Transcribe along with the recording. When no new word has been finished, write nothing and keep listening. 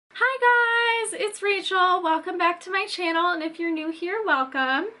it's Rachel. Welcome back to my channel, and if you're new here,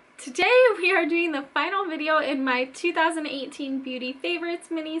 welcome. Today we are doing the final video in my 2018 Beauty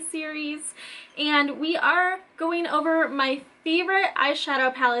Favorites mini-series, and we are going over my favorite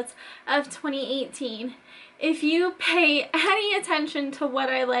eyeshadow palettes of 2018. If you pay any attention to what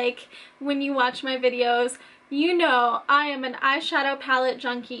I like when you watch my videos, you know I am an eyeshadow palette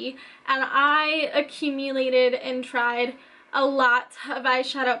junkie, and I accumulated and tried a lot of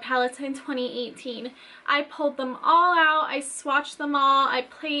eyeshadow palettes in 2018. I pulled them all out, I swatched them all, I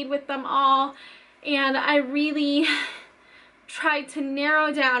played with them all, and I really tried to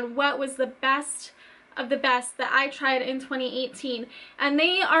narrow down what was the best of the best that I tried in 2018. And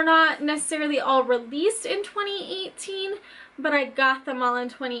they are not necessarily all released in 2018, but I got them all in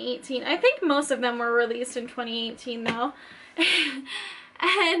 2018. I think most of them were released in 2018 though.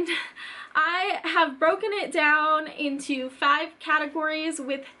 And I have broken it down into 5 categories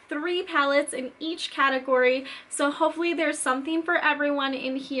with 3 palettes in each category, so hopefully there's something for everyone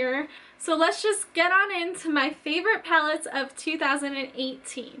in here. So let's just get on into my favorite palettes of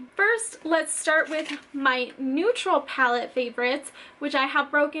 2018. First, let's start with my neutral palette favorites, which I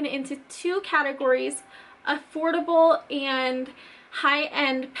have broken into 2 categories, affordable and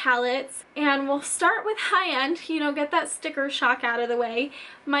high-end palettes. And we'll start with high-end, you know, get that sticker shock out of the way.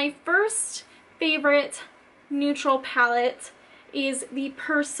 My first favorite neutral palette is the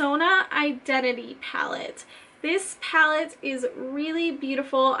Persona Identity palette. This palette is really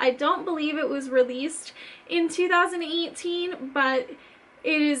beautiful. I don't believe it was released in 2018, but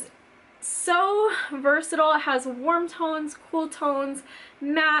it is so versatile. It has warm tones, cool tones,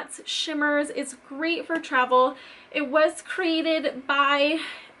 mattes, shimmers. It's great for travel. It was created by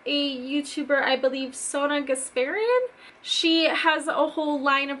a YouTuber, I believe Sona Gasparian. She has a whole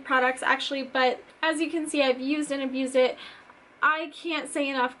line of products actually, but as you can see, I've used and abused it. I can't say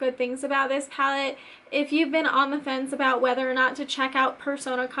enough good things about this palette. If you've been on the fence about whether or not to check out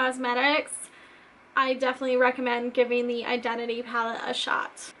Persona Cosmetics, I definitely recommend giving the Identity palette a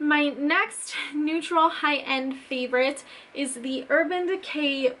shot. My next neutral high-end favorite is the Urban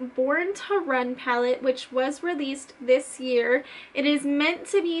Decay Born to Run palette, which was released this year. It is meant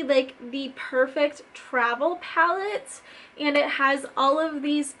to be like the perfect travel palette, and it has all of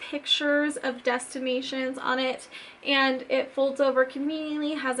these pictures of destinations on it, and it folds over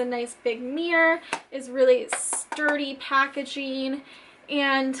conveniently, has a nice big mirror, is really sturdy packaging,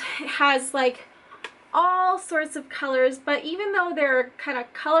 and it has like all sorts of colors. But even though there are kind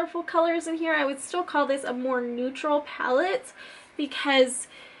of colorful colors in here, I would still call this a more neutral palette, because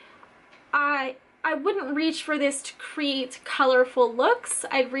I wouldn't reach for this to create colorful looks.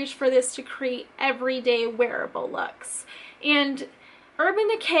 I'd reach for this to create everyday wearable looks. And Urban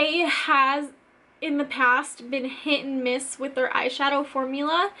Decay has in the past been hit and miss with their eyeshadow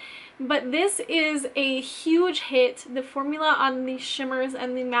formula, but this is a huge hit. The formula on the shimmers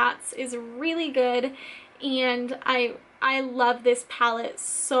and the mattes is really good, and I love this palette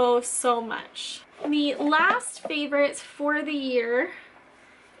so much. The last favorite for the year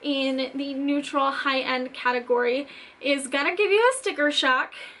in the neutral high-end category is gonna give you a sticker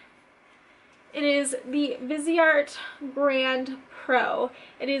shock. It is the Viseart Grand Pro.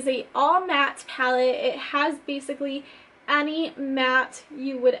 It is a all matte palette. It has basically any matte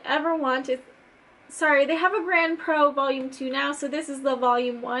you would ever want. Sorry, they have a Grand Pro Volume 2 now, so this is the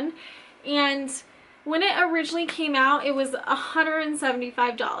Volume 1. And when it originally came out, it was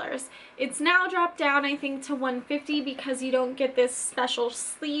 $175. It's now dropped down, I think, to $150 because you don't get this special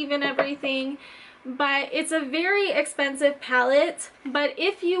sleeve and everything. But it's a very expensive palette. But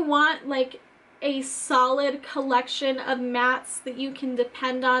if you want like a solid collection of mattes that you can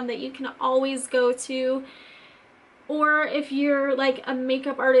depend on, that you can always go to, or if you're like a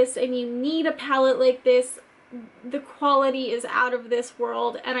makeup artist and you need a palette like this, the quality is out of this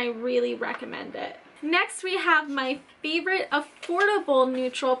world, and I really recommend it. Next, we have my favorite affordable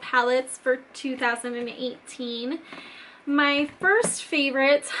neutral palettes for 2018. My first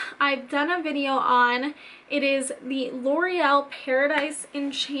favorite I've done a video on. It is the L'Oreal Paradise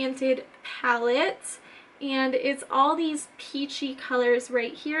Enchanted palette, and it's all these peachy colors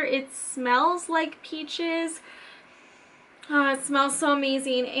right here. It smells like peaches. It smells so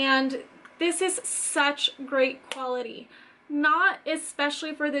amazing, and this is such great quality. Not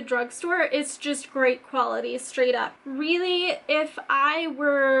especially for the drugstore, it's just great quality straight up. Really, if I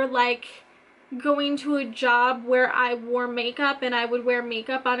were like going to a job where I wore makeup and I would wear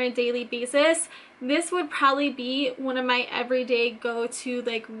makeup on a daily basis, this would probably be one of my everyday go-to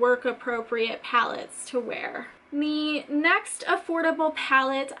like work appropriate palettes to wear. The next affordable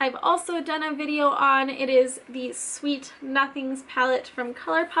palette I've also done a video on. It is the Sweet Nothings palette from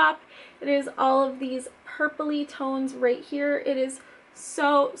Colourpop. It is all of these purpley tones right here. It is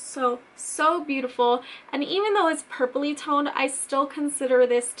so, so, so beautiful. And even though it's purpley toned, I still consider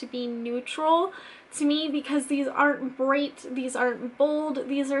this to be neutral to me because these aren't bright, these aren't bold,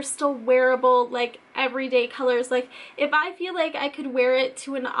 these are still wearable, like everyday colors. Like if I feel like I could wear it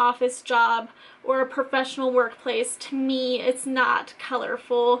to an office job or a professional workplace, to me it's not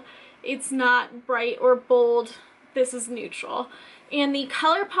colorful, it's not bright or bold, this is neutral. And the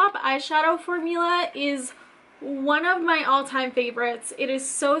Colourpop eyeshadow formula is one of my all-time favorites. It is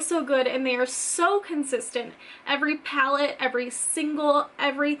so, so good, and they are so consistent. Every palette, every single,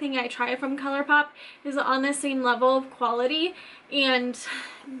 everything I try from Colourpop is on the same level of quality, and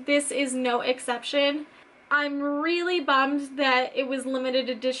this is no exception. I'm really bummed that it was limited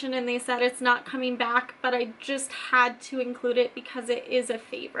edition and they said it's not coming back, but I just had to include it because it is a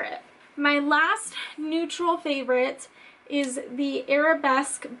favorite. My last neutral favorite is the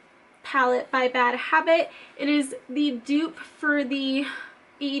Arabesque palette by Bad Habit. It is the dupe for the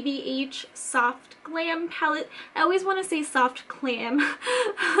ABH Soft Glam palette. I always want to say Soft Clam.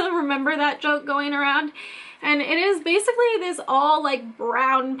 Remember that joke going around? And it is basically this all like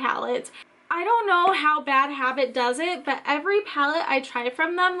brown palette. I don't know how Bad Habit does it, but every palette I try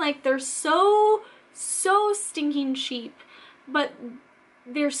from them, like they're so stinking cheap, but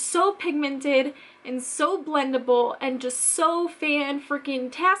they're so pigmented and so blendable and just so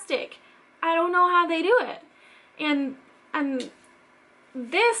fan-freaking-tastic. I don't know how they do it. And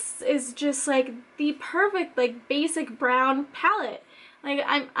this is just like the perfect like basic brown palette. Like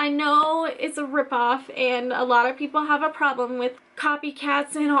I know it's a ripoff and a lot of people have a problem with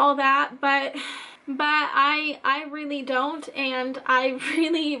copycats and all that, but I really don't, and I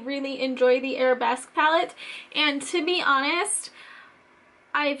really enjoy the Arabesque palette. And to be honest,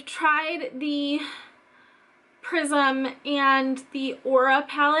 I've tried the Prism and the Aura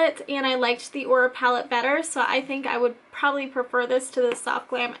palette, and I liked the Aura palette better, so I think I would probably prefer this to the Soft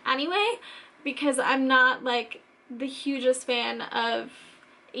Glam anyway, because I'm not like the hugest fan of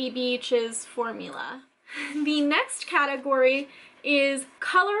ABH's formula. The next category is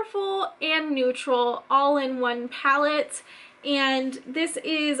colorful and neutral all in one palette, and this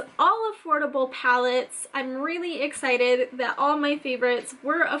is all affordable palettes. I'm really excited that all my favorites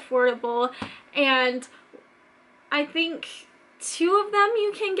were affordable, and I think 2 of them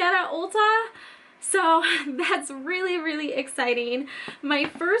you can get at Ulta, so that's really exciting. My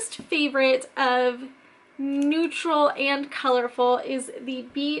first favorite of neutral and colorful is the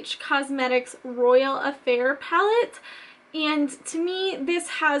Beach Cosmetics Royal Affair palette. And to me, this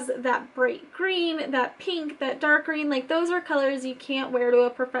has that bright green, that pink, that dark green. Like those are colors you can't wear to a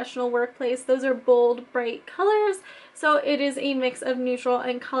professional workplace. Those are bold, bright colors. So it is a mix of neutral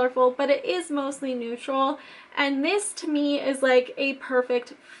and colorful, but it is mostly neutral. And this to me is like a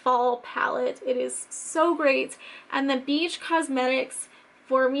perfect fall palette. It is so great. And the Beach Cosmetics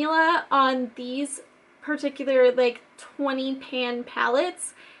formula on these particular like 20 pan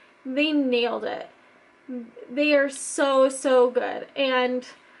palettes, they nailed it. They are so good, and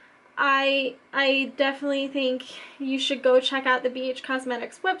I definitely think you should go check out the BH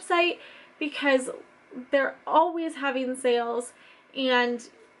Cosmetics website because they're always having sales and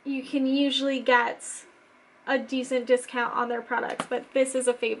you can usually get a decent discount on their products, but this is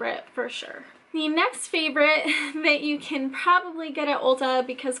a favorite for sure. The next favorite that you can probably get at Ulta,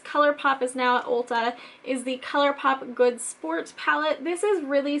 because Colourpop is now at Ulta, is the Colourpop Good Sport palette. This is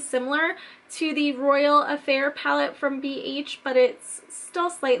really similar to the Royal Affair palette from BH, but it's still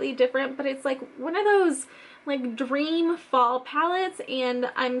slightly different, but it's like one of those like dream fall palettes, and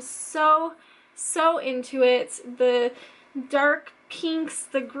I'm so into it. The dark pinks,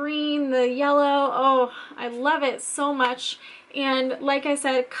 the green, the yellow, oh, I love it so much. And like I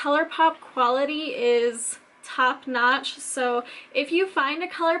said, Colourpop quality is top notch, so if you find a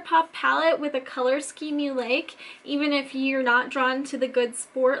Colourpop palette with a color scheme you like, even if you're not drawn to the Good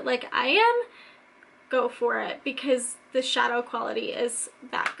Sport like I am, go for it because the shadow quality is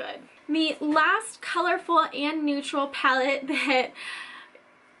that good. The last colorful and neutral palette that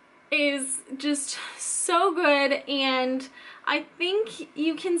is just so good, and I think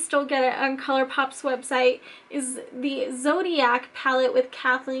you can still get it on Colourpop's website, is the Zodiac palette with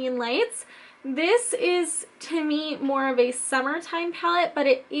Kathleen Lights. This is, to me, more of a summertime palette, but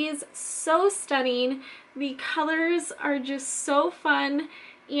it is so stunning. The colors are just so fun,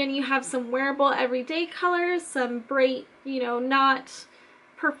 and you have some wearable everyday colors, some bright, you know, not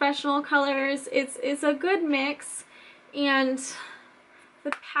professional colors. It's a good mix, and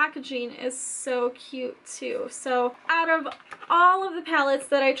the packaging is so cute too. So out of all of the palettes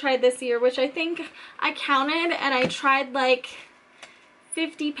that I tried this year, which I think I counted and I tried like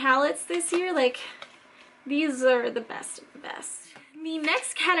 50 palettes this year, like these are the best of the best. The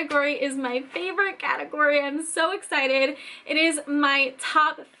next category is my favorite category. I'm so excited. It is my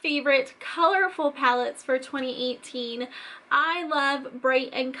top favorite colorful palettes for 2018. I love bright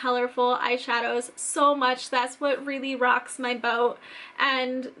and colorful eyeshadows so much. That's what really rocks my boat.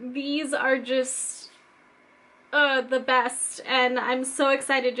 And these are just the best, and I'm so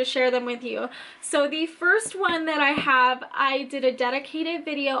excited to share them with you. So the first one that I have, I did a dedicated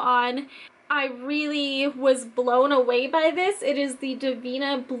video on. I really was blown away by this. It is the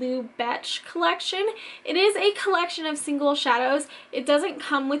Divina Blue Betch collection. It is a collection of single shadows. It doesn't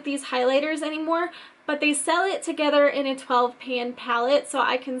come with these highlighters anymore, but they sell it together in a 12-pan palette, so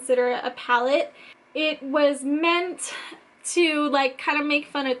I consider it a palette. It was meant to like kind of make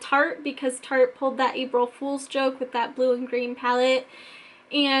fun of Tarte, because Tarte pulled that April Fool's joke with that blue and green palette,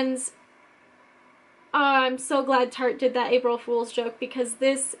 and I'm so glad Tarte did that April Fool's joke, because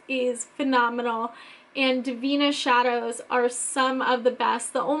this is phenomenal, and Divina shadows are some of the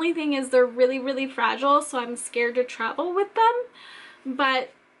best. The only thing is they're really, really fragile, so I'm scared to travel with them,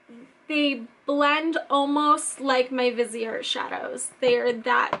 but they blend almost like my Viseart shadows. They are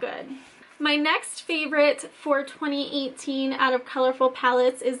that good. My next favorite for 2018 out of colorful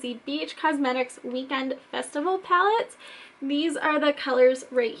palettes is the BH Cosmetics Weekend Festival palette. These are the colors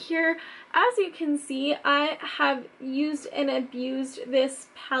right here. As you can see, I have used and abused this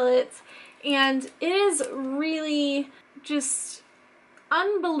palette, and it is really just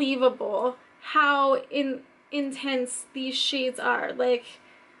unbelievable how intense these shades are. Like,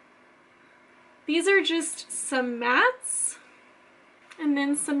 these are just some mattes and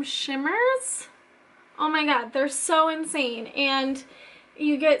then some shimmers. Oh my god, they're so insane, and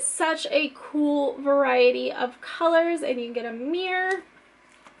you get such a cool variety of colors, and you get a mirror,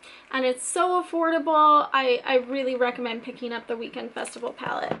 and it's so affordable. I really recommend picking up the Weekend Festival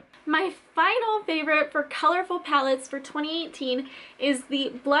palette. My final favorite for colorful palettes for 2018 is the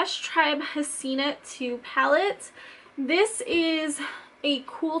Blush Tribe Hasina 2 palette. This is a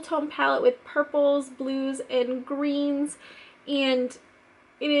cool tone palette with purples, blues, and greens, and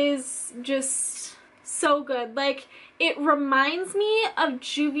it is just so good. Like, it reminds me of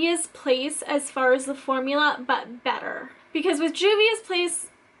Juvia's Place as far as the formula, but better. Because with Juvia's Place,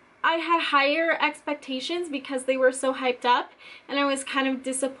 I had higher expectations because they were so hyped up, and I was kind of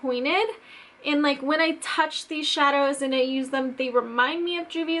disappointed. And like, when I touch these shadows and I use them, they remind me of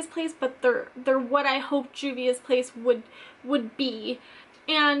Juvia's Place, but they're what I hoped Juvia's Place would be.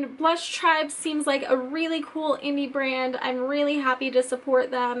 And Blush Tribe seems like a really cool indie brand. I'm really happy to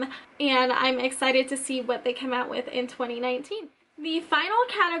support them, and I'm excited to see what they come out with in 2019. The final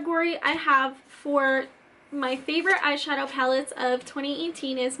category I have for my favorite eyeshadow palettes of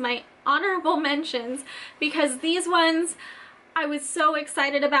 2018 is my honorable mentions, because these ones, I was so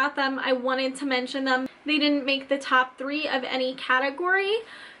excited about them. I wanted to mention them. They didn't make the top 3 of any category,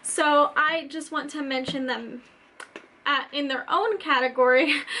 so I just want to mention them in their own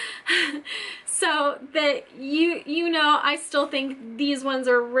category so that you know I still think these ones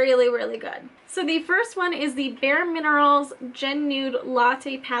are really, really good. So the first one is the Bare Minerals Gen Nude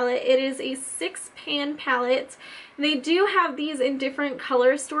Latte palette. It is a 6-pan palette. They do have these in different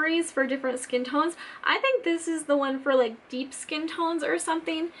color stories for different skin tones. I think this is the one for like deep skin tones or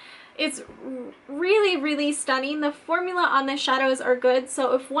something. It's really, really stunning. The formula on the shadows are good,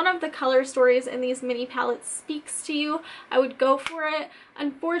 so if one of the color stories in these mini palettes speaks to you, I would go for it.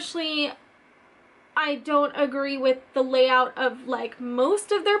 Unfortunately, I don't agree with the layout of like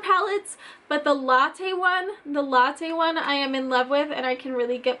most of their palettes, but the latte one I am in love with, and I can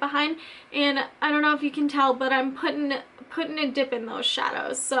really get behind. And I don't know if you can tell, but I'm putting a dip in those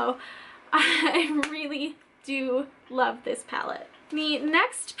shadows, so I really do love this palette. The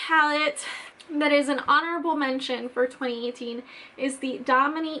next palette that is an honorable mention for 2018 is the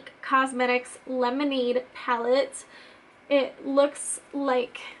Dominique Cosmetics Lemonade palette. It looks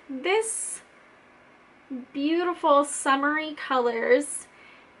like this. Beautiful summery colors,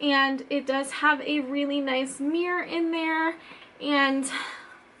 and it does have a really nice mirror in there, and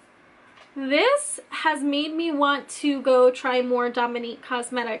this has made me want to go try more Dominique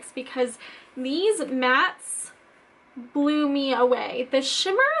Cosmetics, because these mattes blew me away. The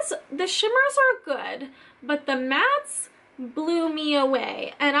shimmers are good, but the mattes blew me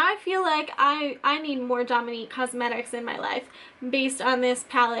away, and I feel like I need more Dominique Cosmetics in my life based on this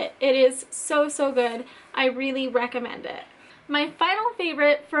palette. It is so, so good. I really recommend it. My final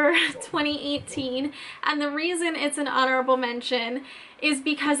favorite for 2018, and the reason it's an honorable mention, is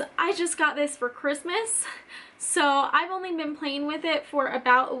because I just got this for Christmas. So I've only been playing with it for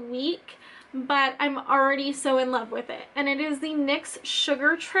about a week, but I'm already so in love with it. And it is the NYX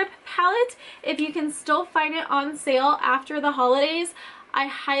Sugar Trip palette. If you can still find it on sale after the holidays, I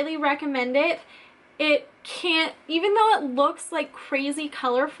highly recommend it. It can't, even though it looks like crazy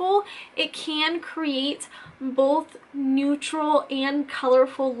colorful, it can create both neutral and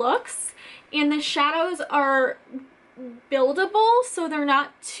colorful looks. And the shadows are buildable, so they're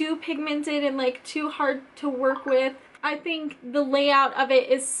not too pigmented and like too hard to work with. I think the layout of it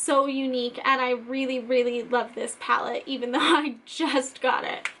is so unique, and I really love this palette even though I just got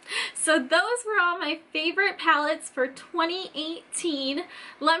it. So those were all my favorite palettes for 2018.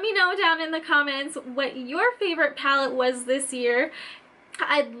 Let me know down in the comments what your favorite palette was this year.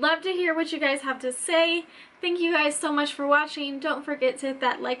 I'd love to hear what you guys have to say. Thank you guys so much for watching. Don't forget to hit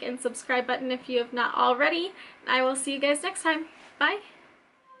that like and subscribe button if you have not already. I will see you guys next time. Bye!